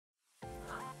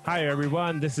Hi,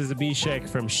 everyone. This is Abhishek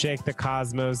from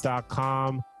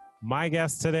ShakeTheCosmos.com. My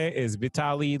guest today is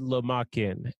Vitaliy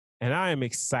Lomakin, and I am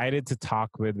excited to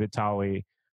talk with Vitaliy.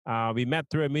 We met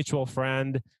through a mutual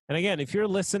friend. And again, if you're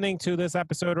listening to this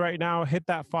episode right now, hit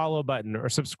that follow button or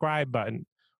subscribe button.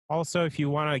 Also, if you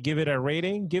want to give it a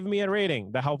rating, give me a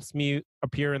rating. That helps me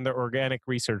appear in the organic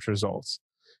research results.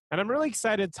 And I'm really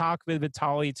excited to talk with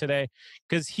Vitaliy today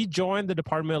because he joined the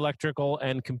Department of Electrical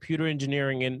and Computer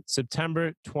Engineering in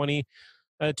September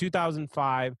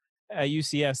 2005 at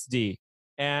UCSD.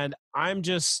 And I'm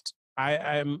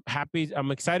happy,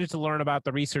 I'm excited to learn about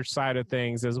the research side of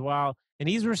things as well. And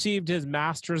he's received his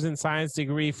master's in science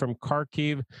degree from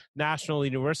Kharkiv National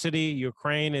University,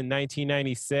 Ukraine in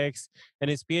 1996, and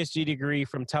his PhD degree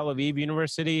from Tel Aviv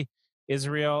University,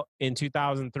 Israel in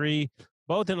 2003,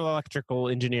 both in electrical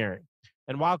engineering.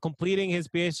 And while completing his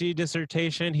PhD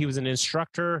dissertation, he was an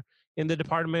instructor in the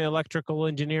Department of Electrical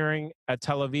Engineering at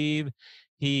Tel Aviv.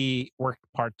 He worked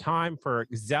part-time for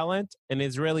Xellant, an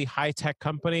Israeli high-tech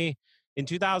company. In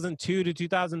 2002 to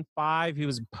 2005, he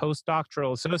was a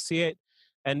postdoctoral associate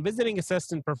and visiting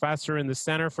assistant professor in the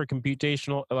Center for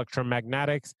Computational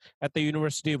Electromagnetics at the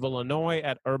University of Illinois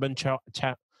at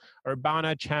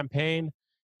Urbana-Champaign.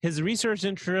 His research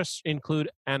interests include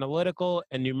analytical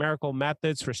and numerical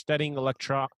methods for studying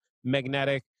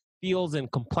electromagnetic fields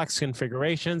and complex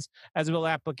configurations, as well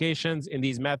as applications in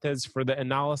these methods for the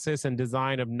analysis and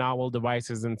design of novel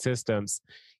devices and systems.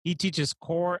 He teaches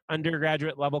core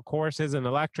undergraduate level courses in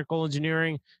electrical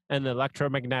engineering and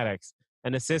electromagnetics,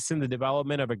 and assists in the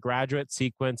development of a graduate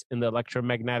sequence in the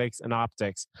electromagnetics and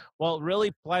optics. Well,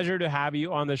 really pleasure to have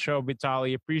you on the show,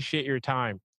 Vitaliy. Appreciate your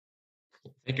time.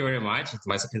 Thank you very much. It's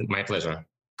my pleasure.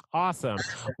 Awesome.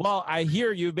 Well, I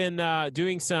hear you've been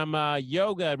doing some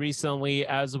yoga recently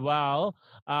as well.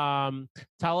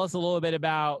 Tell us a little bit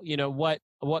about,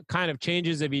 what kind of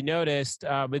changes have you noticed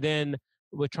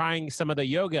with trying some of the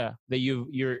yoga that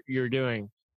you're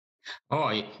doing?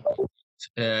 Oh,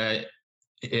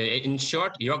 in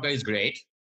short, yoga is great.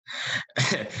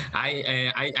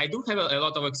 I do have a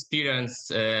lot of experience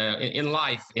in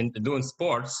life in doing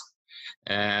sports.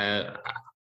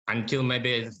 Until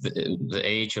maybe the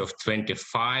age of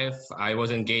 25, I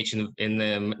was engaged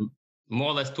in more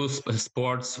or less two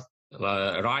sports,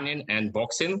 running and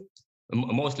boxing,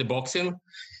 mostly boxing.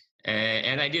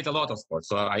 And I did a lot of sports,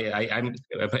 so I'm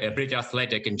pretty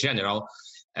athletic in general.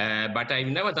 But I've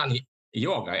never done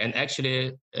yoga. And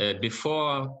actually,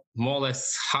 before more or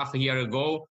less half a year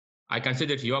ago, I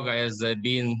considered yoga as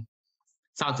being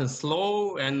something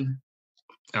slow and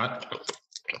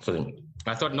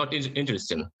I thought not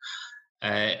interesting.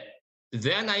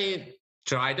 Then I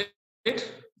tried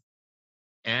it,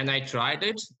 and I tried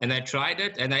it, and I tried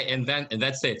it, and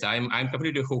that's it. I'm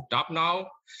completely hooked up now.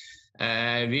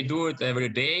 We do it every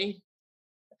day.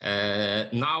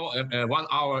 Now 1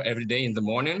 hour every day in the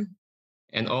morning,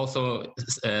 and also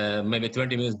maybe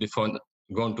 20 minutes before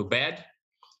going to bed.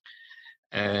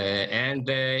 And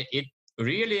it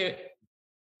really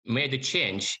made a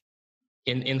change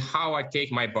in how I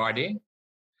take my body.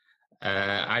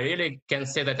 I really can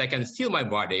say that I can feel my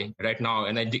body right now,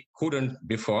 and I couldn't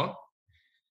before.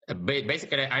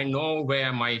 Basically, I know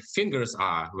where my fingers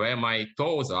are, where my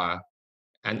toes are,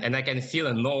 and I can feel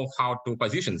and know how to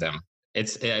position them.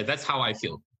 That's how I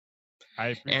feel.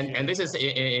 And this is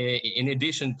in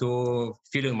addition to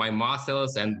feeling my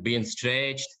muscles and being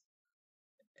stretched,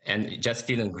 and just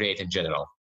feeling great in general.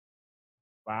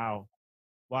 Wow.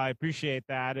 Well, I appreciate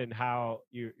that and how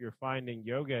you're finding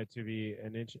yoga to be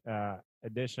an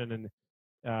addition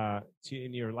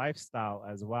in your lifestyle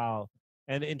as well.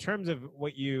 And in terms of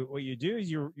what you do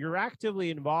is you're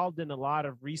actively involved in a lot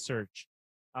of research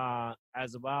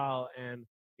as well, and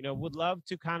would love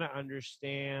to kind of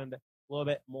understand a little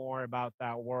bit more about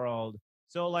that world.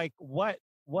 So, like,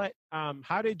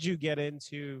 how did you get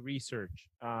into research?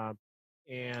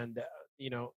 And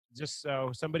just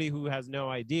so somebody who has no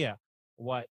idea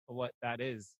what that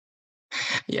is.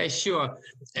 Yeah, sure.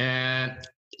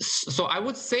 So I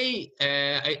would say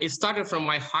it started from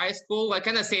my high school. I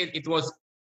cannot say it was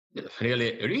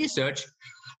really research,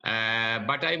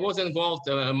 but I was involved.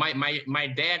 My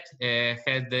dad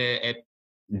had a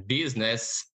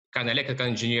business, kind of electrical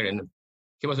engineering.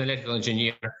 He was an electrical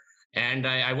engineer, and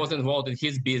I was involved in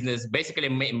his business, basically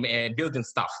building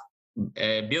stuff,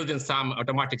 building some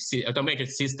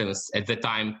automated systems. At the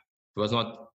time,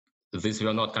 these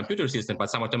were not computer systems, but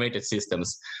some automated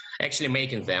systems, actually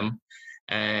making them.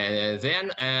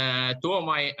 Then two of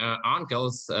my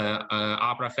uncles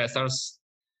are professors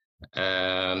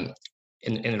in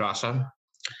Russia.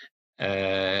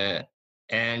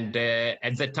 And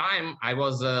at the time, I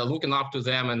was looking up to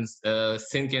them and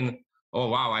thinking, "Oh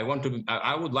wow,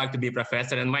 I would like to be a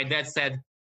professor." And my dad said,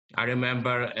 I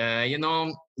remember,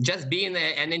 just being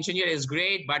an engineer is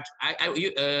great, but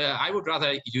I would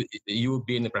rather you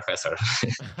being a professor.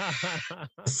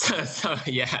 so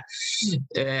yeah.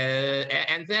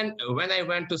 And then when I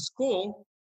went to school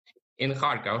in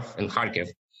Kharkiv,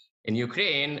 in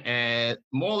Ukraine,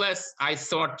 more or less, I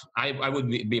thought I would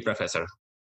be a professor.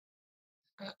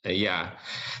 Yeah,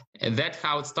 and that's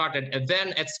how it started. And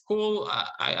then at school,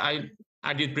 I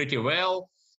did pretty well.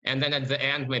 And then at the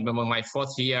end, maybe my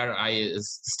fourth year, I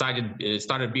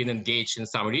started being engaged in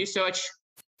some research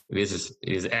with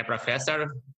a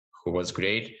professor who was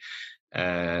great.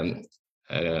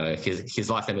 His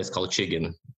last name is called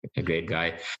Chigin, a great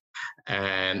guy.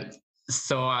 And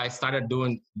so I started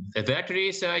doing that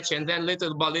research, and then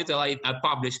little by little, I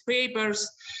published papers.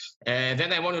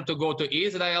 Then I wanted to go to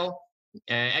Israel.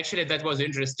 Actually, that was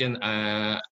interesting.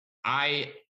 I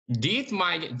did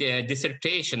my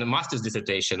dissertation, a master's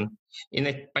dissertation, in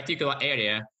a particular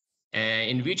area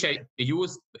in which I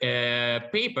used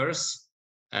papers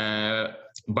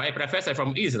by a professor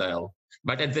from Israel.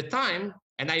 But at the time,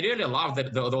 and I really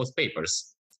loved those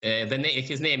papers.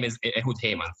 His name is Ehud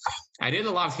Heyman. I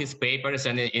really loved his papers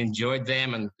and enjoyed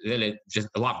them and really just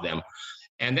loved them.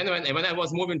 And then when I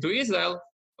was moving to Israel,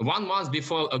 1 month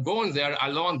before going there, I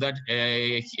learned that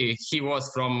he was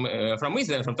from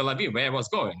Israel, from Tel Aviv, where I was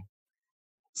going.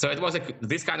 So it was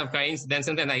this kind of coincidence.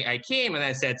 And then I came and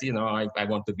I said, I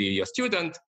want to be your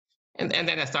student. And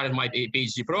then I started my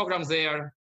PhD programs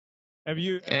there.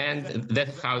 And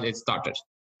that's how it started.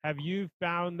 Have you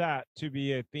found that to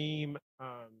be a theme?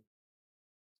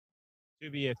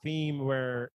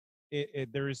 Where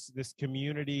there's this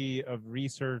community of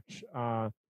research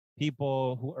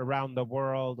people who around the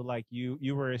world, like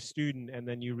you were a student and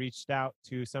then you reached out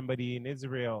to somebody in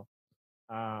Israel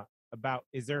about,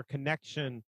 is there a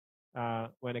connection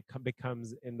when it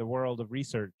becomes in the world of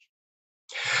research?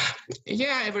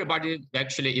 Yeah, everybody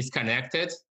actually is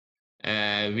connected.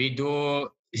 We do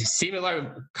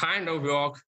similar kind of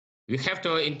work. We have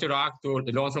to interact to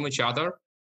learn from each other.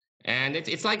 And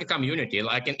it's like a community.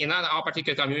 Like in our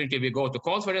particular community, we go to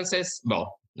conferences.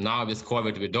 Well, now with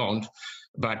COVID, we don't.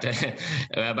 But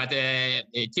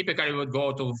typically we would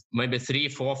go to maybe 3,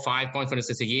 4, 5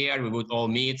 conferences a year. We would all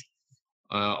meet.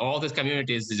 All these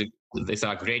communities, these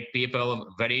are great people,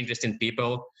 very interesting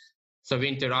people. So we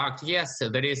interact. Yes,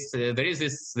 there is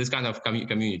this kind of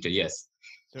community. Yes.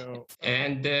 So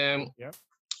and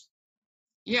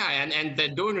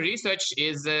doing research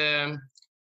is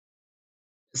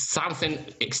something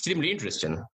extremely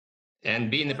interesting,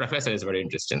 and being a professor is very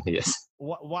interesting. Yes.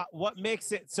 What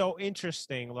makes it so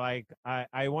interesting? Like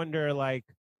I wonder, like,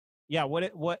 yeah,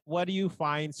 what do you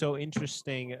find so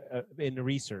interesting in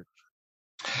research?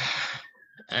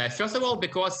 First of all,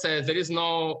 because there is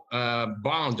no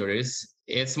boundaries.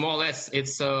 It's more or less,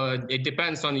 it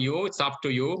depends on you. It's up to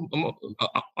you.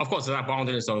 Of course, there are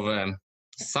boundaries of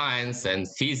science and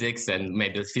physics and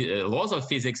maybe laws of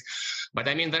physics, but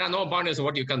I mean, there are no boundaries of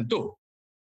what you can do.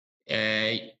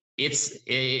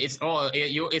 It's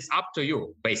up to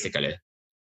you, basically.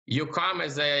 You come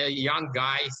as a young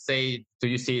guy, say to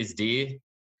UCSD,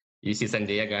 UC San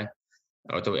Diego,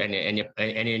 or to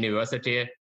any university,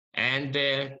 and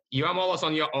you are more or less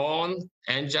on your own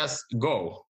and just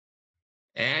go.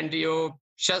 And you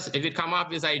come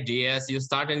up with ideas, you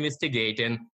start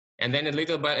investigating, and then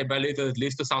little by little it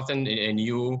leads to something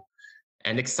new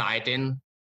and exciting.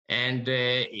 And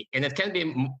it can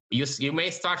be, you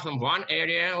may start from one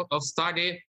area of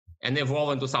study and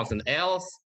evolve into something else.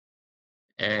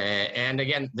 And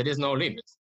again, there is no limit.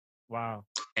 Wow.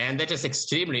 And that is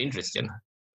extremely interesting.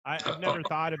 I've never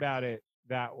thought about it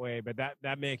that way, but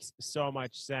that makes so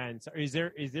much sense. Is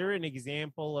there an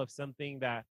example of something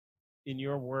that in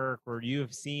your work or you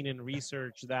have seen in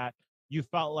research that you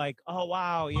felt like, oh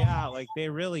wow, yeah, like they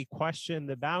really question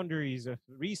the boundaries of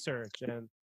research? And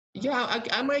yeah,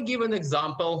 I might give an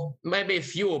example, maybe a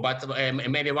few, but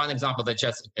maybe one example that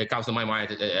just comes to my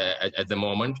mind at the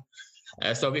moment.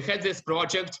 So we had this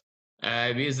project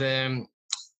with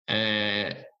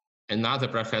another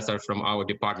professor from our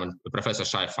department, Professor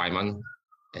Shai Feynman,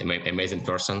 amazing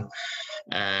person.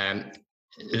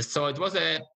 So it was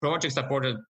a project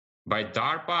supported by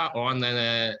DARPA on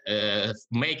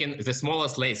making the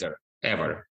smallest laser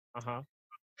ever. Uh-huh.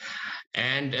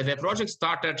 And the project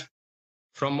started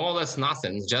from more or less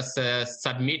nothing, just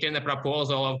submitting a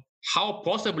proposal of how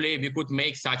possibly we could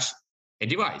make such a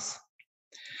device.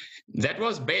 That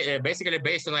was basically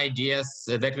based on ideas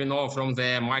that we know from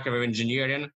the microwave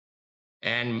engineering.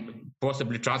 and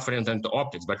possibly transferring them to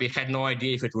optics, but we had no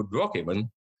idea if it would work even.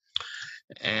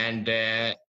 And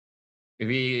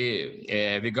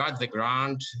we got the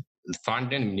grant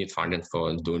funding. We need funding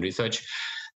for doing research,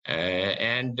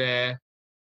 and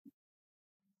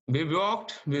we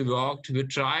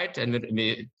tried, and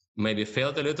we maybe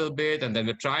failed a little bit, and then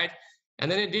we tried,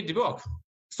 and then it did work.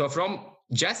 So from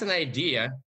just an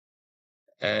idea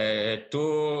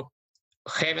to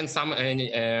having some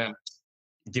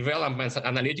developments,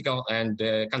 analytical and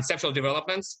conceptual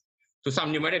developments, to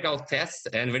some numerical tests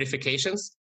and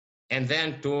verifications, and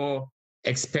then to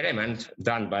experiment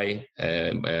done by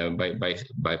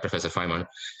Professor Feynman.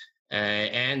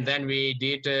 And then we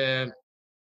did,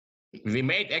 we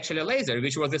made actually a laser,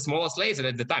 which was the smallest laser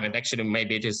at the time. And actually,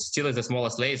 maybe it is still the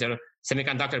smallest laser,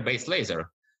 semiconductor-based laser.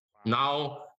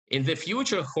 Now, in the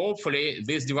future, hopefully,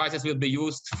 these devices will be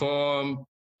used for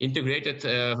integrated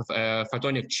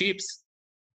photonic chips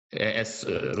as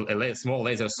small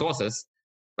laser sources.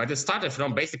 But it started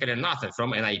from basically nothing,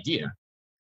 from an idea.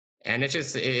 And it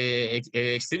is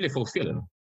extremely fulfilling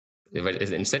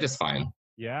and satisfying.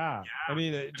 Yeah. I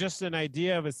mean, just an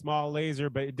idea of a small laser,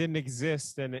 but it didn't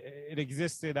exist, and it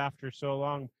existed after so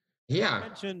long. Yeah. You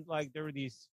mentioned like there were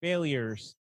these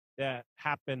failures that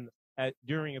happened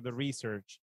during the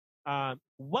research.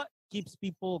 What keeps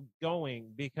people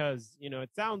going? Because, you know,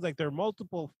 it sounds like there are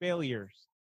multiple failures,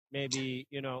 maybe,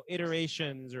 you know,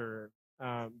 iterations or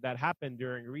that happen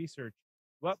during research.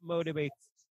 What motivates,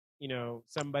 you know,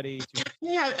 somebody to?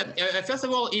 Yeah. First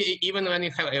of all, even when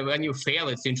you fail,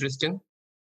 it's interesting.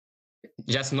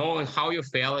 Just knowing how you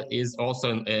fail is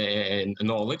also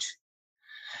knowledge.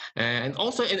 And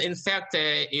also, in fact,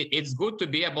 it's good to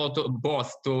be able to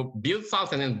both to build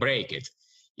something and break it.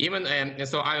 Even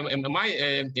so,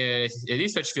 my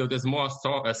research field is more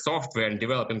software and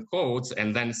developing codes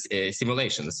and then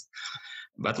simulations.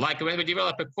 But like when we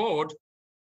develop a code,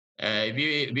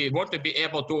 we want to be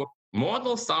able to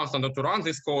model something, to run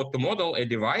this code to model a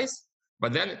device.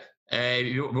 But then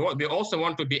we also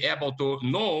want to be able to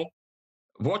know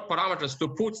what parameters to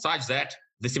put such that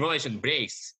the simulation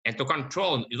breaks, and to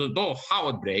control, you know how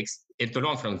it breaks, and to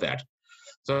learn from that.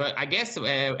 So I guess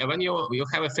when you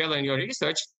have a failure in your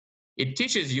research, it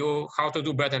teaches you how to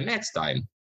do better next time.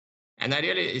 And I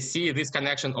really see this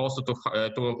connection also to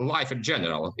life in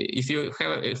general. If you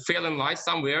have a fail in life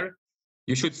somewhere,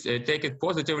 you should take it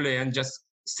positively and just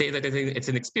say that it's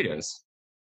an experience.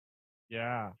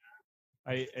 Yeah,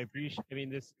 I appreciate. I mean,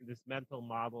 this mental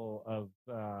model of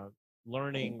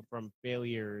learning from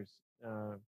failures,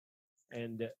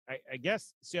 and I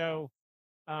guess so.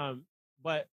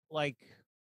 But like,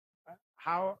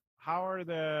 how are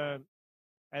the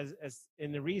as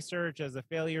in the research, as the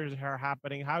failures are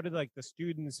happening, how did like the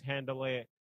students handle it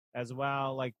as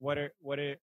well? Like, what are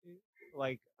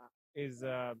like is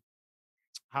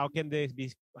how can they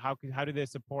be? How do they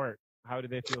support? How do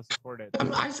they feel supported?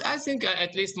 I think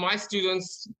at least my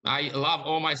students, I love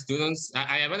all my students.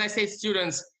 When I say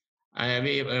students,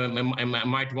 we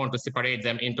might want to separate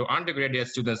them into undergraduate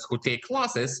students who take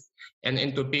classes and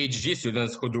into PhD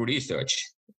students who do research.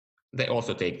 They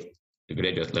also take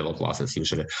graduate level classes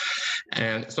usually.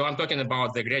 And so I'm talking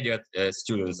about the graduate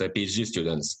students, the PhD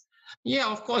students. Yeah,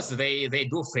 of course, they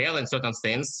do fail in certain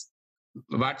things.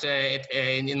 But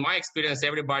in my experience,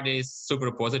 everybody is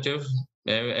super positive.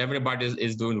 Everybody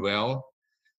is doing well.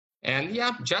 And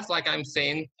yeah, just like I'm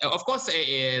saying, of course,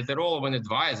 the role of an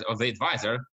advisor, of the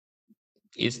advisor,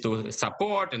 is to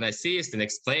support and assist and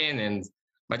explain.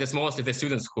 But it's mostly the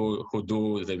students who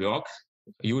do the work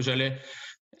usually.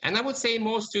 And I would say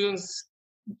most students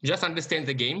just understand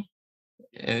the game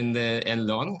and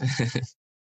learn.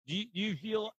 Do you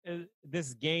feel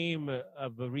this game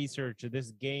of research,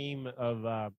 this game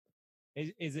of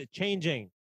is it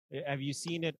changing? Have you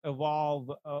seen it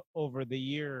evolve over the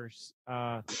years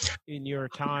in your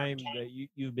time that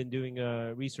you've been doing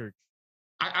research?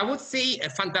 I would say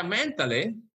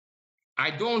fundamentally, I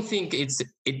don't think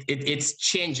it's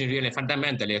changing really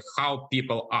fundamentally how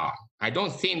people are. I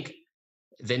don't think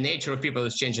the nature of people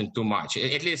is changing too much,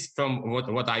 at least from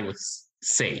what I would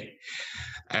say.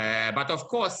 But of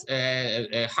course,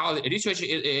 how research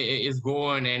is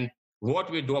going and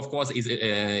what we do, of course,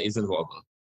 is involved.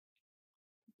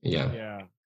 Yeah. Yeah.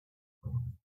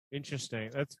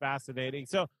 Interesting. That's fascinating.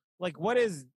 So, like, what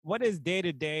is day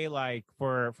to day like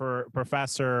for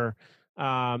Professor?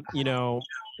 You know,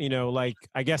 like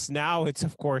I guess now it's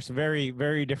of course very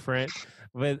very different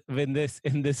with in this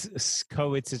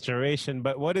COVID situation.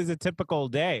 But what is a typical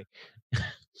day?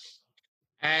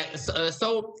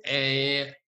 So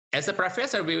as a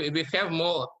professor, we have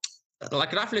more,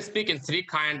 like roughly speaking, three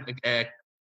kind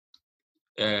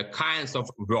kinds of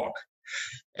work.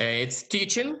 It's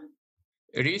teaching,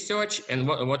 research, and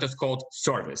what is called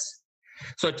service.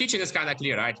 So teaching is kind of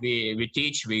clear, right? We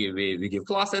teach, we give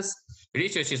classes.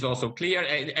 Research is also clear,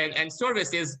 and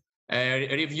service is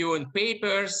reviewing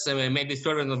papers, maybe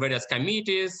serving on various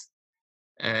committees.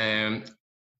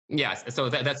 Yes, so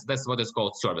that's what is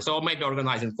called service. Or maybe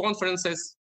organizing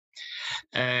conferences.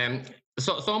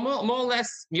 So more or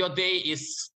less, your day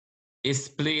is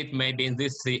split maybe in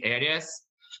these three areas.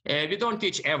 We don't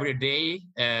teach every day,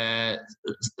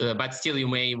 but still you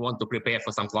may want to prepare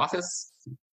for some classes,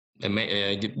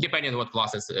 depending on what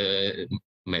classes,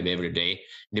 maybe every day,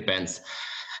 depends.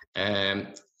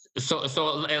 So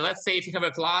let's say if you have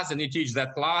a class and you teach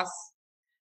that class,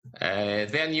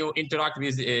 then you interact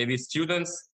with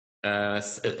students,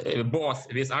 both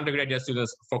with undergraduate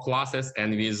students for classes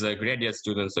and with graduate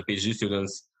students or PhD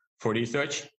students for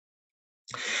research.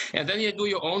 And then you do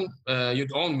your own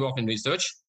work in research,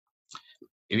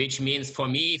 which means for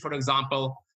me, for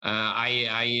example,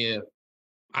 I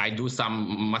do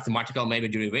some mathematical maybe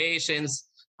derivations.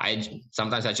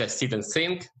 Sometimes I just sit and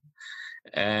think,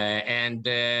 and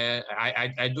I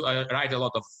write a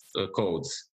lot of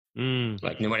codes,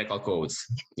 like numerical codes.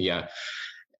 Yeah.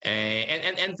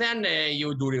 And then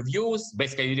you do reviews.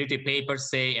 Basically, you read a paper,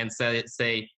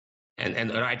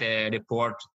 and write a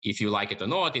report if you like it or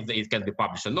not, if it can be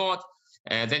published or not.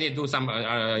 Then you do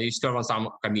you serve on some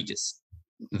committees.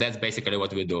 That's basically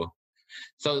what we do.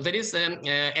 So there is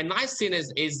a nice thing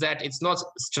is that it's not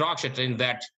structured in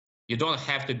that you don't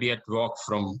have to be at work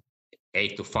from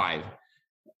 8 to 5.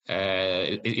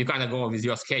 You kind of go with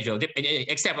your schedule,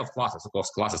 except of classes. Of course,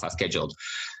 classes are scheduled.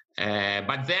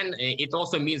 But then it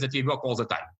also means that you work all the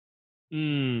time.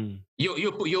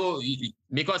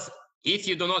 Because if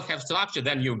you do not have structure,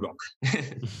 then you work.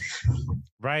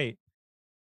 Right.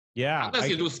 Yeah. Unless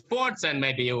you do sports and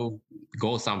maybe you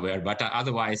go somewhere, but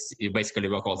otherwise you basically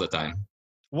work all the time.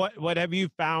 What have you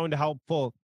found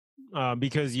helpful?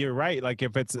 Because you're right. Like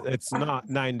if it's not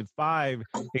 9 to 5,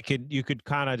 you could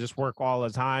kind of just work all the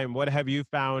time. What have you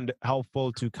found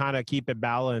helpful to kind of keep a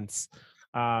balance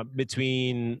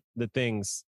between the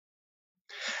things?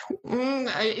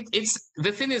 It's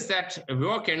the thing is that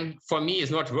working for me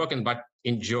is not working, but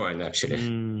enjoying actually.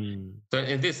 So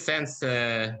in this sense,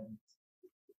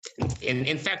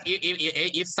 in fact,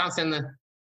 if something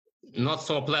not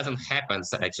so pleasant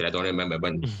happens, actually, I don't remember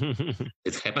when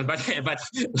it happened, but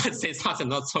let's say something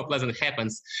not so pleasant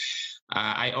happens,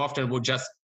 I often would just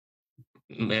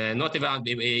not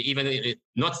even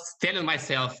not telling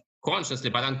myself consciously,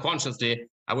 but unconsciously,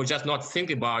 I would just not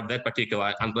think about that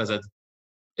particular unpleasant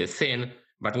thing,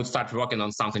 but would start working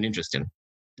on something interesting.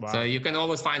 Wow. So you can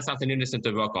always find something interesting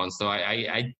to work on. So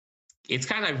it's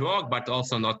kind of work, but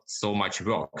also not so much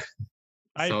work.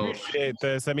 I appreciate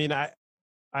this. I mean,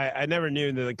 I never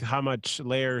knew like how much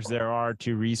layers there are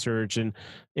to research, and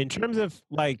in terms of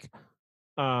like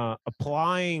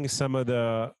applying some of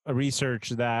the research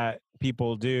that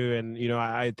people do. And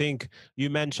I think you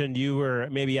mentioned you were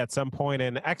maybe at some point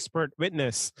an expert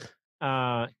witness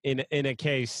in a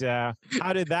case.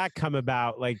 How did that come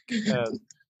about? Like.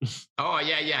 Oh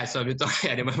yeah. So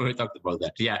I remember we talked about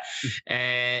that. Yeah,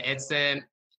 it's an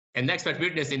expert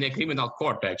witness in a criminal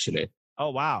court, actually. Oh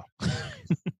wow.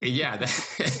 Yeah,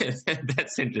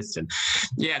 that's interesting.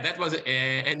 Yeah, that was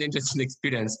an interesting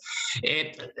experience.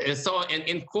 So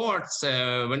in courts,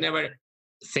 whenever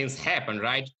things happen,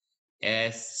 right?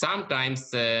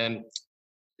 Sometimes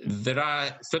there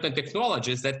are certain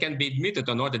technologies that can be admitted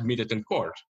or not admitted in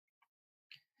court.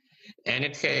 And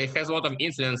it has a lot of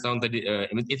influence on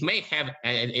it may have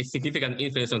a significant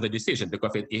influence on the decision,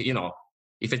 because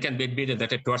if it can be admitted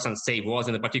that a person, say, was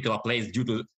in a particular place due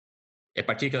to a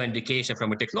particular indication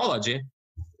from a technology,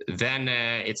 then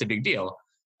it's a big deal.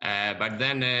 But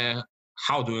then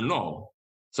how do you know?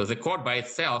 So the court by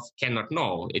itself cannot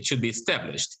know. It should be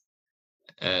established.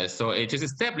 So it is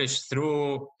established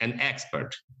through an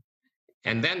expert.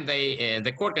 And then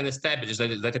the court can establish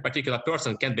that a particular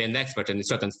person can be an expert in a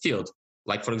certain field.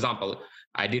 Like, for example,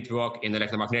 I did work in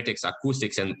electromagnetics,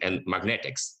 acoustics, and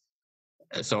magnetics.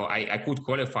 So I could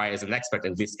qualify as an expert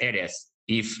in these areas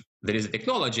if there is a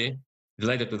technology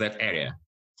related to that area.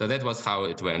 So that was how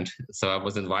it went. So I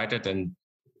was invited, and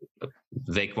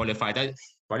they qualified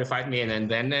me, and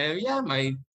then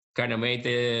I kind of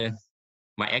made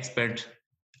my expert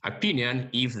opinion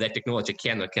if that technology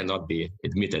can or cannot be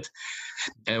admitted.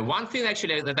 One thing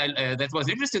actually that was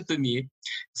interesting to me.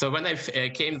 So when I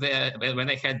came there, when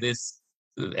I had this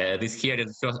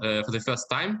hearing for the first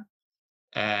time,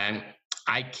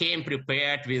 I came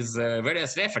prepared with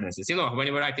various references. When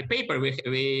we write a paper,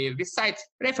 we cite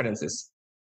references.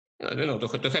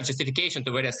 to have justification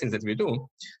to various things that we do.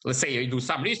 Let's say you do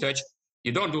some research,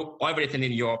 you don't do everything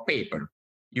in your paper.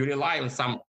 You rely on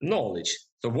some knowledge.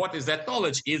 So what is that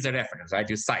knowledge is a reference, right?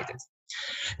 You cite it.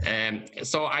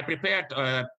 So I prepared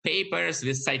papers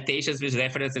with citations, with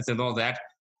references and all that.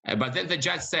 But then the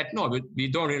judge said, no, we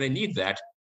don't really need that.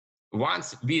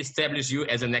 Once we establish you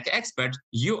as an expert,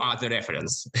 you are the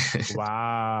reference.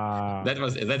 Wow. That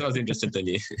was interesting to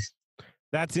me.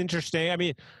 That's interesting. I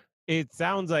mean, it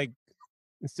sounds like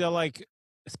still like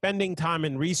spending time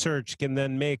in research can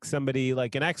then make somebody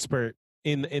like an expert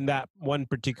in that one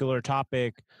particular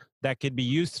topic that could be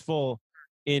useful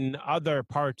in other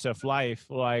parts of life,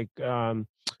 like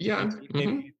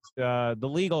maybe the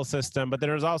legal system, but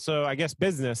there's also, I guess,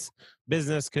 business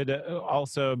could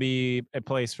also be a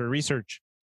place for research.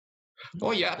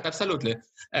 Oh yeah, absolutely.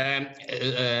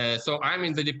 So I'm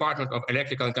in the Department of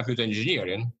Electrical and Computer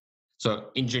Engineering.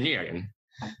 So engineering,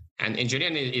 and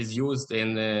engineering is used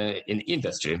in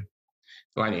industry.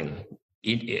 I mean,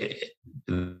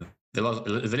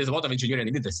 there is a lot of engineering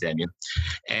in industry. I mean,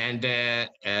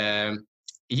 and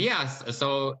yes.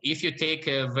 So if you take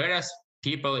various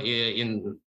people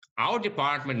in our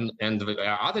department and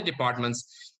other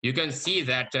departments, you can see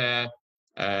that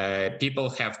people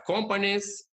have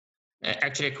companies.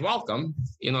 Actually,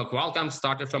 Qualcomm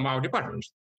started from our department.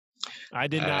 I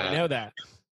did not know that.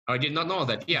 I did not know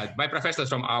that. Yeah, my professors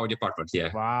from our department.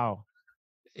 Yeah. Wow.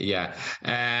 Yeah.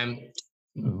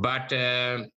 But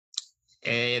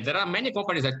there are many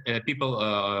companies that people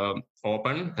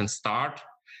open and start,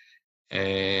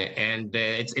 and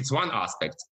it's one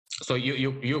aspect. So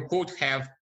you could have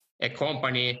a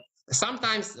company.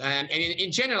 Sometimes, and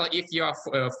in general, if you are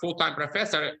a full-time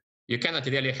professor, you cannot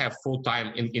really have full-time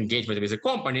engagement with a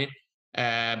company,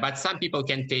 but some people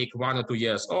can take 1 or 2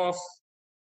 years off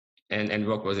and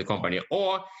work with a company,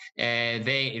 or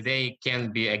they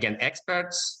can be, again,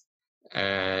 experts,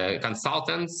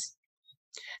 consultants.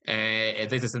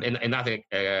 This is another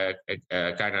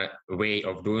kind of way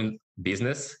of doing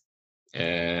business.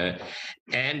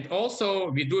 And also,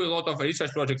 we do a lot of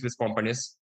research projects with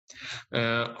companies.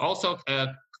 Also,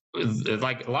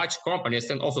 like large companies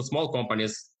and also small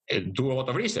companies do a lot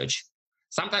of research.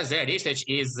 Sometimes their research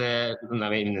is,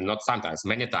 not sometimes,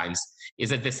 many times,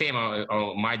 is at the same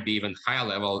or might be even higher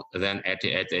level than at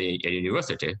a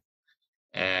university.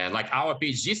 Like our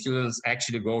PhD students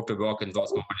actually go to work in those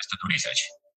companies to do research.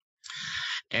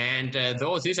 And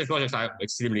those research projects are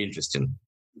extremely interesting.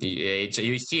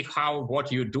 You see how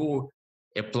what you do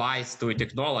applies to a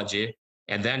technology,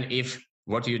 and then if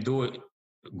what you do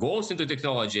goes into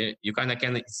technology, you kind of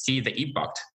can see the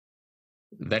impact.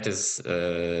 That is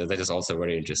also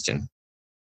very interesting.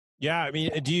 Yeah, I mean,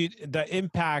 the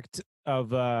impact of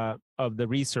the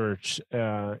research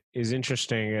is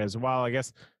interesting as well, I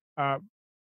guess.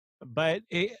 But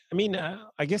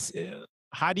I guess,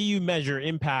 how do you measure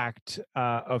impact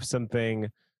of something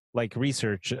like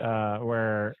research,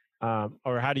 or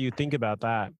how do you think about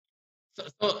that?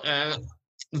 So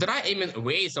there are even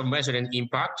ways of measuring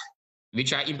impact,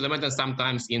 which are implemented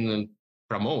sometimes in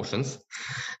promotions,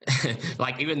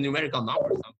 like even numerical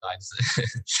numbers sometimes.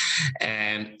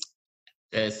 And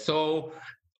so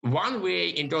one way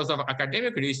in terms of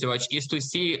academic research is to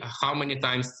see how many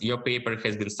times your paper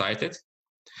has been cited,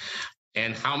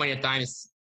 and how many times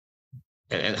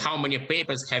and how many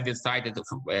papers have been cited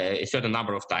a certain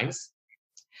number of times.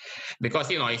 Because,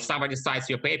 if somebody cites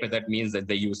your paper, that means that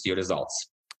they use your results.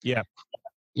 Yeah.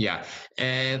 Yeah.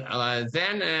 And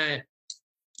then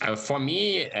for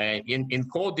me, in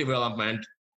code development,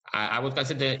 I would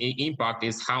consider impact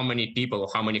is how many people,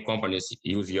 how many companies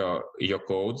use your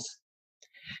codes.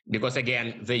 Because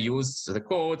again, they use the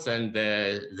codes and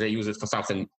they use it for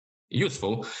something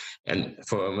useful, and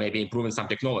for maybe improving some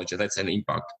technology. That's an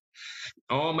impact.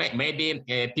 Or maybe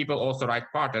people also write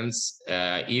patents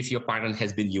if your patent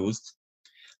has been used.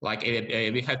 Like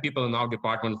we have people in our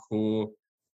department who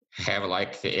have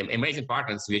like amazing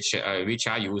patents which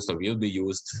are used or will be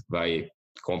used by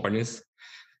companies.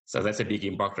 So that's a big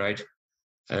impact, right?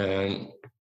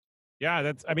 Yeah,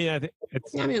 that's. I mean, I think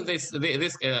it's. I mean, this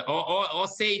or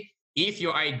say if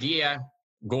your idea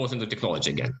goes into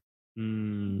technology again.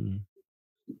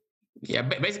 Yeah,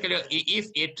 basically, if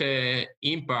it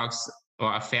impacts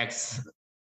or affects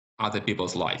other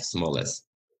people's lives, more or less.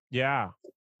 Yeah,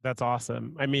 that's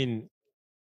awesome. I mean,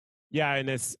 yeah, and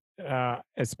it's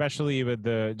especially with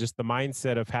the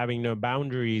mindset of having no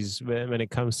boundaries when it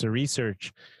comes to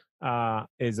research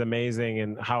is amazing,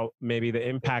 and how maybe the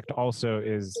impact also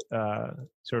is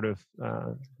sort of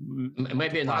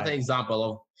maybe another example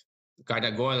of kind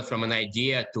of going from an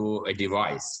idea to a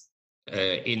device.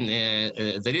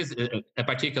 there is a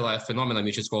particular phenomenon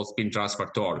which is called spin transfer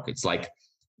torque. It's like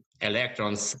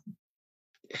electrons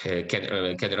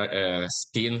can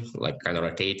spin, like kind of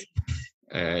rotate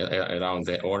around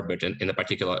the orbit in a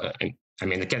particular. I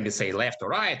mean, it can be say left or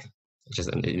right, just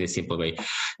in a simple way,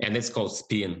 and it's called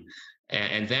spin.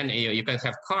 And then you can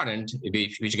have current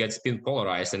which gets spin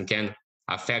polarized and can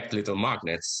affect little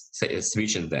magnets,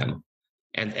 switching them.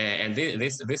 And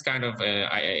this kind of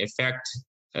effect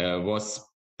was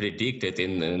predicted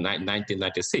in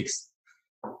 1996,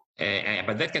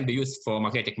 but that can be used for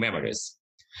magnetic memories.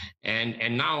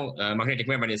 And now magnetic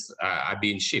memories are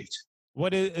being shipped.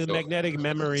 What is magnetic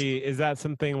memory? Is that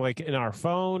something like in our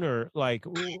phone, or like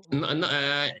where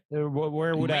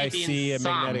would I see a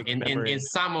magnetic memory?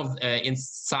 In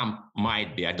some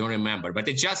might be, I don't remember, but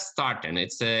it just started.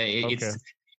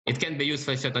 It can be used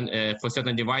for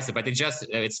certain devices, but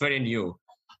it's very new,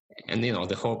 and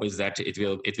the hope is that it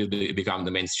will become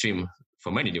the mainstream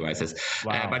for many devices.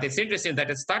 Wow. But it's interesting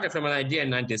that it started from an idea in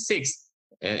 '96,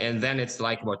 and then it's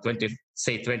like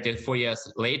 24 years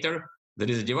later,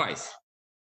 there is a device.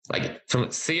 Like from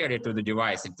theory to the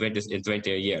device in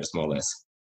 20 years, more or less.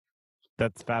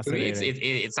 That's fascinating.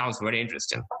 It sounds very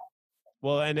interesting.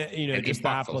 Well, and just the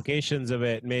applications of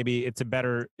it, maybe it's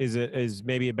is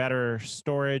maybe a better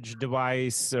storage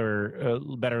device or a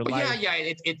better life. Yeah.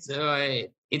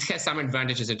 It has some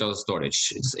advantages in terms of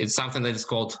storage. It's something that is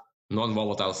called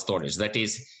non-volatile storage. That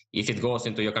is, if it goes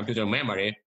into your computer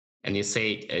memory and you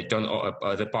say turn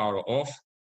the power off,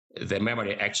 the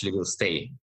memory actually will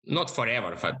stay. Not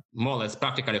forever, but more or less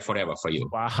practically forever for you.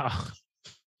 Wow.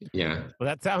 Yeah. Well,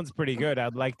 that sounds pretty good.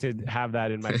 I'd like to have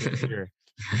that in my computer.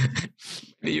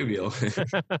 You will.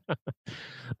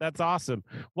 That's awesome.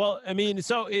 Well, I mean,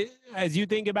 so as you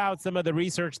think about some of the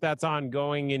research that's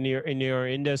ongoing in your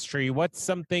industry, what's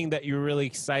something that you're really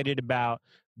excited about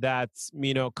that's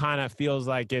kind of feels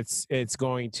like it's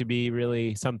going to be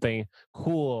really something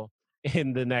cool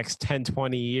in the next 10,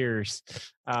 20 years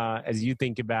as you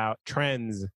think about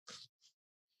trends?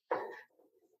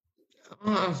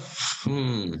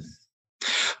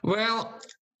 Well,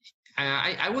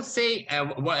 I would say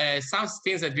some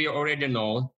things that we already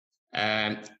know.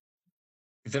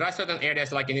 There are certain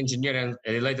areas like in engineering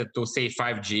related to, say,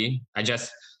 5G. I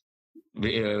just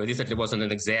recently was on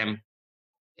an exam,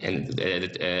 and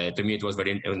to me it was a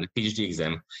Ph.D.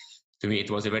 exam. To me,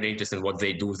 it was very interesting what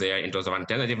they do there in terms of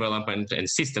antenna development and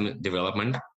system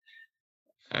development.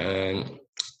 Then,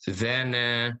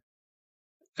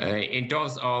 in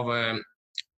terms of,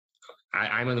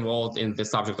 I'm involved in the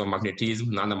subject of magnetism,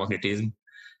 nanomagnetism.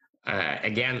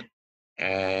 Again,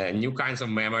 new kinds of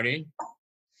memory.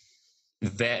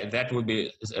 That would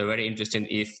be very interesting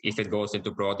if it goes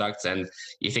into products and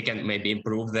if it can maybe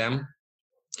improve them.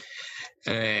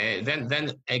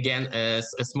 Then again,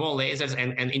 small lasers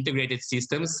and integrated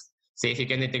systems. Say if you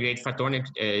can integrate photonic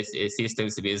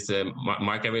systems with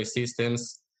microwave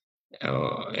systems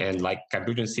and like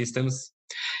computing systems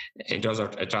in terms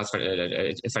of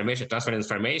transferring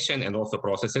information and also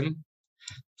processing.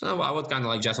 So I would kind of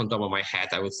like just on top of my head,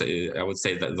 I would say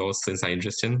that those things are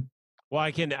interesting. Well,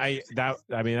 I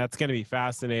mean, that's going to be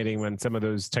fascinating when some of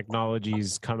those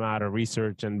technologies come out of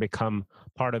research and become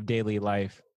part of daily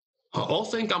life.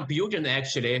 Also in computing,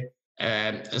 actually.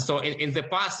 So in the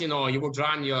past, you would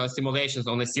run your simulations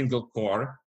on a single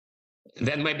core.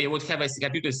 Then maybe you would have a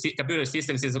computer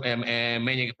systems with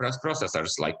many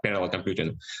processors, like parallel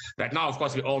computing. Right now, of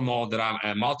course, we all know there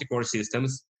are multi-core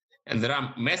systems, and there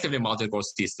are massively multi-core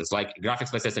systems, like graphics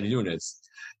processing units.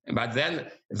 But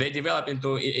then they develop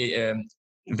into,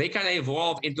 they can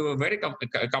evolve into very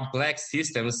complex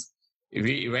systems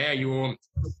where you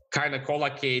kind of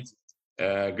collocate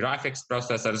graphics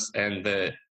processors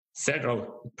and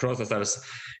central processors,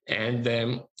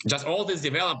 and just all these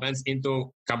developments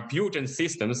into computing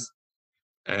systems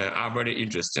are very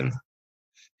interesting.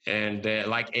 And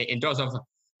like in terms of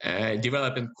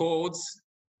developing codes,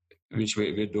 which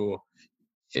we do,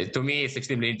 to me it's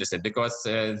extremely interesting because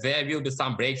there will be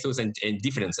some breakthroughs and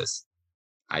differences,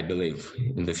 I believe,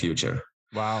 in the future.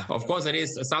 Wow. Of course, there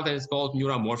is something that's called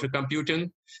neuromorphic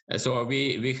computing. So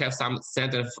we have some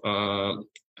center for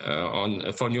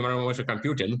neuromorphic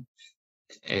computing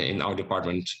in our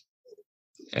department.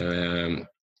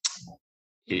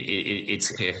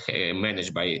 It's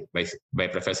managed by a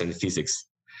professor in physics,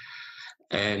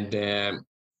 and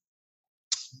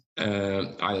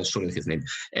I'm sure his name.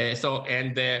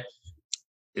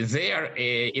 There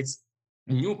it's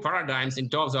new paradigms in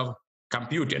terms of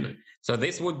computing. So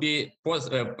this would be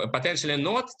potentially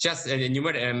not just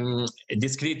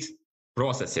discrete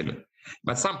processing,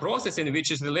 but some processing which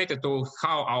is related to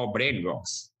how our brain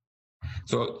works.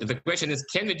 So the question is,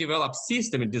 can we develop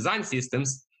design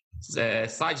systems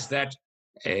such that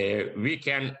we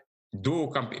can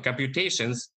do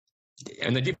computations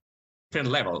on a different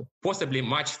level, possibly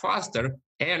much faster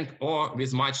and or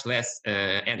with much less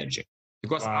energy?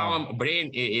 Because our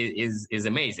brain is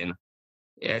amazing.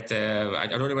 I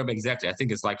don't remember exactly. I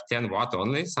think it's like 10 watt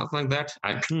only, something like that.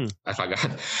 I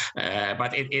forgot.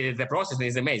 But the process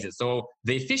is amazing. So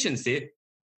the efficiency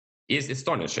is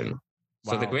astonishing.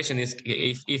 So the question is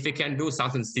if we can do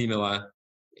something similar,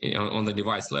 on the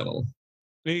device level.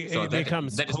 It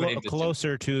becomes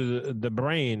closer to the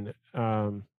brain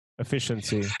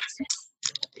efficiency.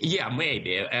 Yeah,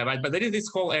 maybe. But there is this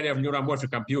whole area of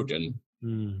neuromorphic computing.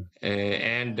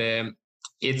 And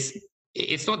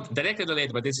it's not directly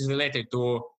related, but this is related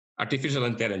to artificial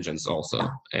intelligence also.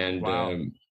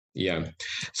 And yeah,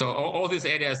 so all these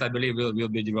areas, I believe, will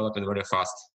be developing very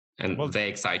fast, and they're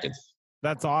excited.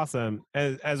 That's awesome.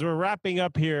 As we're wrapping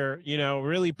up here,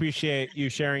 really appreciate you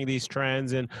sharing these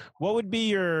trends. And what would be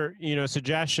your,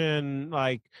 suggestion,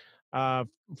 like,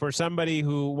 for somebody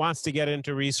who wants to get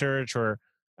into research or,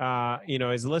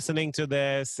 is listening to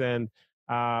this, and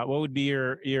what would be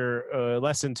your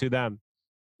lesson to them?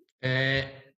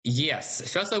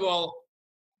 Yes. First of all,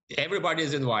 everybody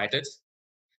is invited.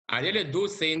 I really do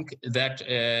think that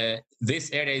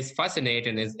this area is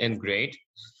fascinating and great.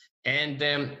 And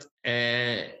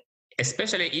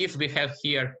especially if we have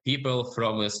here people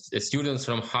from students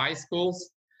from high schools,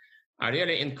 I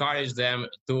really encourage them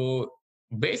to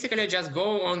basically just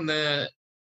go on a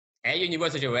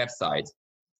university website,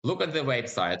 look at the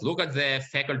website, look at the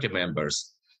faculty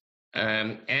members.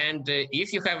 And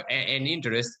if you have an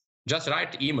interest, just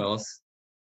write emails.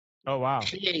 Oh, wow.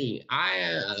 Hey,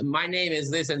 my name is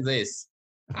this and this.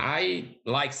 I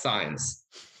like science.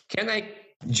 Can I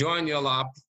join your lab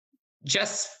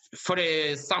just for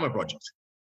a summer project?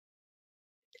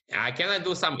 Can I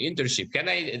do some internship? Can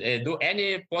I do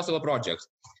any possible project?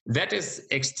 That is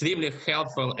extremely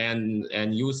helpful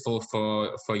and useful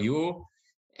for you.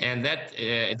 And that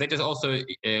is also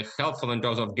helpful in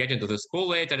terms of getting to the school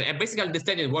later and basically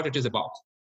understanding what it is about.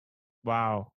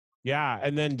 Wow. Yeah.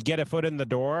 And then get a foot in the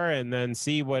door and then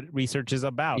see what research is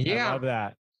about. Yeah. I love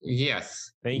that.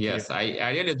 Yes. Thank you.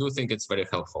 I really do think it's very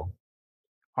helpful.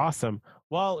 Awesome.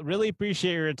 Well, really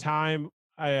appreciate your time.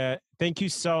 Thank you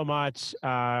so much.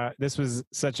 This was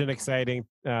such an exciting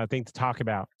thing to talk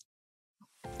about.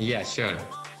 Yeah, sure.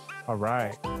 All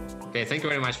right. Okay. Thank you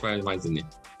very much for inviting me.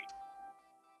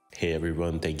 Hey,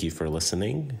 everyone. Thank you for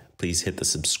listening. Please hit the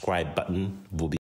subscribe button. We'll be